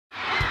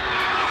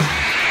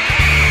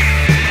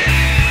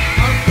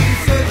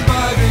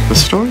The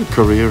storied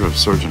career of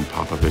Srdjan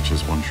Popovic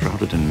is one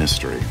shrouded in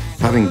mystery.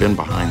 Having been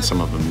behind some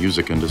of the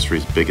music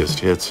industry's biggest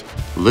hits,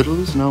 little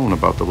is known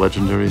about the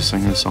legendary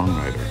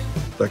singer-songwriter.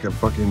 Like a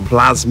fucking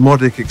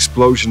plasmodic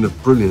explosion of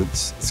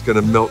brilliance. It's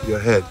gonna melt your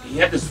head. He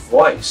had this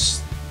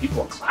voice.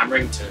 People were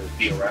clamoring to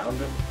be around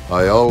him.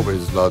 I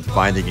always loved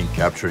finding and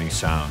capturing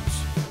sounds.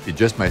 It's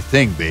just my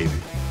thing, baby.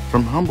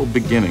 From humble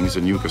beginnings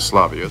in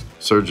Yugoslavia,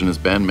 Serge and his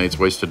bandmates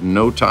wasted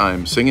no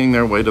time singing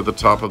their way to the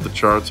top of the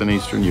charts in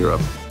Eastern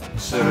Europe.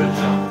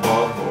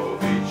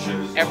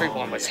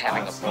 Everyone was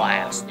having a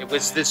blast. It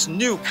was this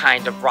new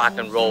kind of rock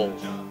and roll.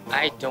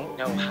 I don't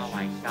know how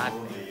I got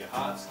there,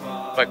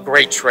 but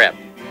great trip.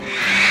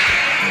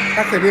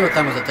 Kako je bilo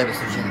tamo za tebe,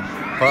 Srdjane?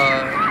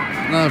 Pa,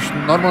 znaš,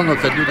 normalno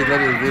kad ljudi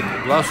gledaju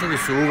glasovi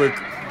su uvek...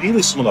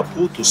 Bili smo na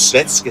putu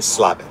svetske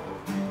slave.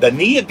 Da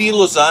nije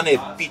bilo za one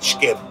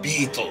pičke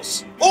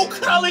Beatles.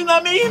 Ukrali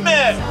nam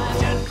ime!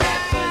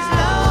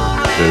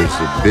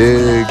 There's a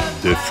big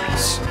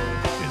difference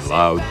in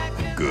loud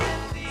and good.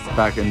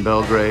 Back in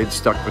Belgrade,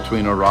 stuck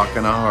between a rock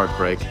and a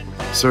heartbreak,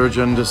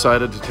 Srdjan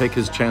decided to take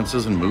his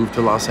chances and move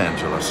to Los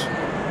Angeles.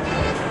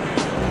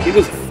 He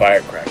was a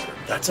firecracker.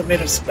 That's what made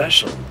him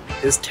special.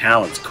 His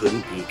talents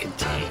couldn't be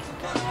contained.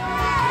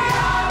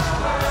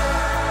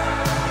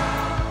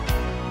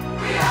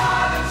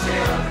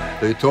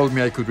 They told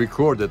me I could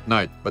record at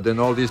night, but then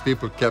all these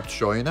people kept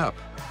showing up.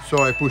 So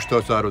I pushed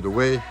us out of the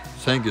way,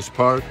 sang his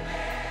part,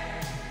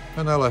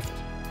 and I left.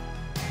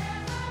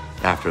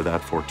 After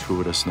that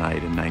fortuitous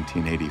night in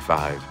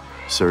 1985,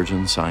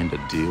 Srdjan signed a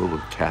deal with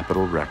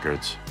Capitol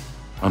Records.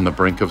 On the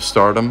brink of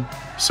stardom,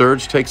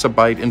 Serge takes a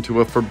bite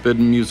into a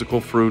forbidden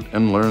musical fruit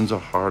and learns a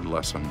hard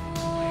lesson.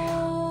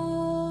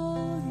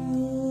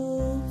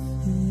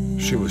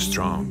 She was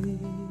strong.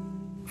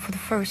 For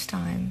the first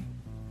time,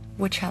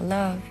 which I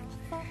love,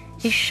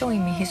 he's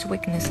showing me his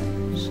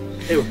weaknesses.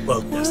 They were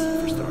both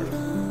destined for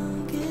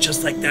stardom.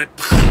 Just like that.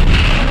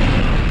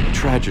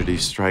 Tragedy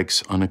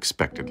strikes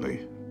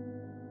unexpectedly.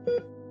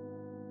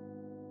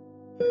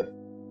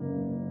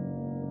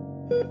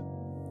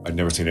 I'd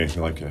never seen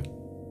anything like it.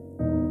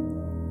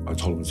 I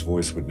told him his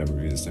voice would never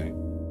be the same.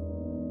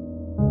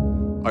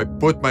 I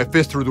put my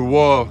fist through the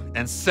wall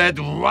and said,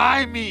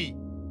 "Why me?"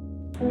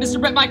 Mr.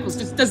 Bret Michaels,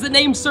 does the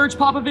name Serge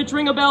Popovic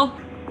ring a bell?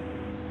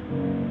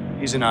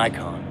 He's an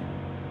icon.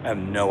 I have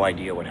no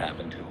idea what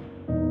happened to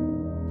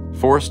him.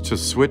 Forced to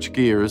switch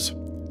gears,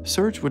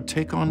 Serge would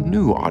take on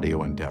new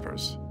audio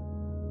endeavors.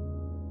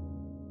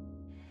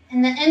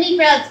 And the Emmy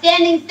for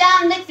Outstanding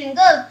Sound Mixing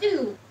goes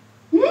to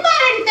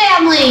Modern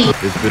Family!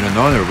 It's been an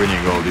honor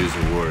winning all these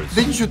awards.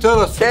 Didn't you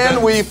tell us?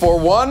 Can we, for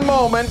one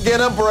moment,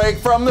 get a break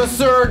from the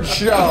Serge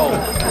show?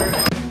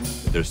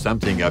 There's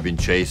something I've been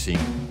chasing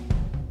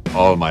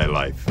all my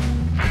life.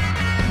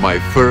 My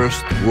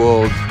first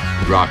world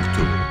rock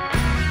tour.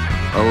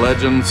 A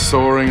legend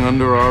soaring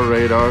under our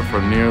radar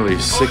for nearly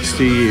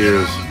 60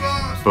 years.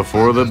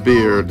 Before the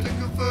beard,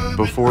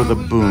 before the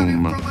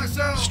boom,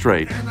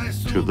 straight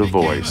to the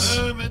voice.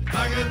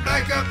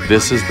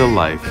 This is the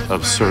life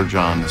of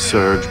Srdjan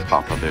Serge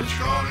Popovic.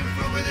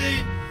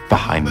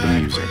 Behind the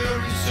music.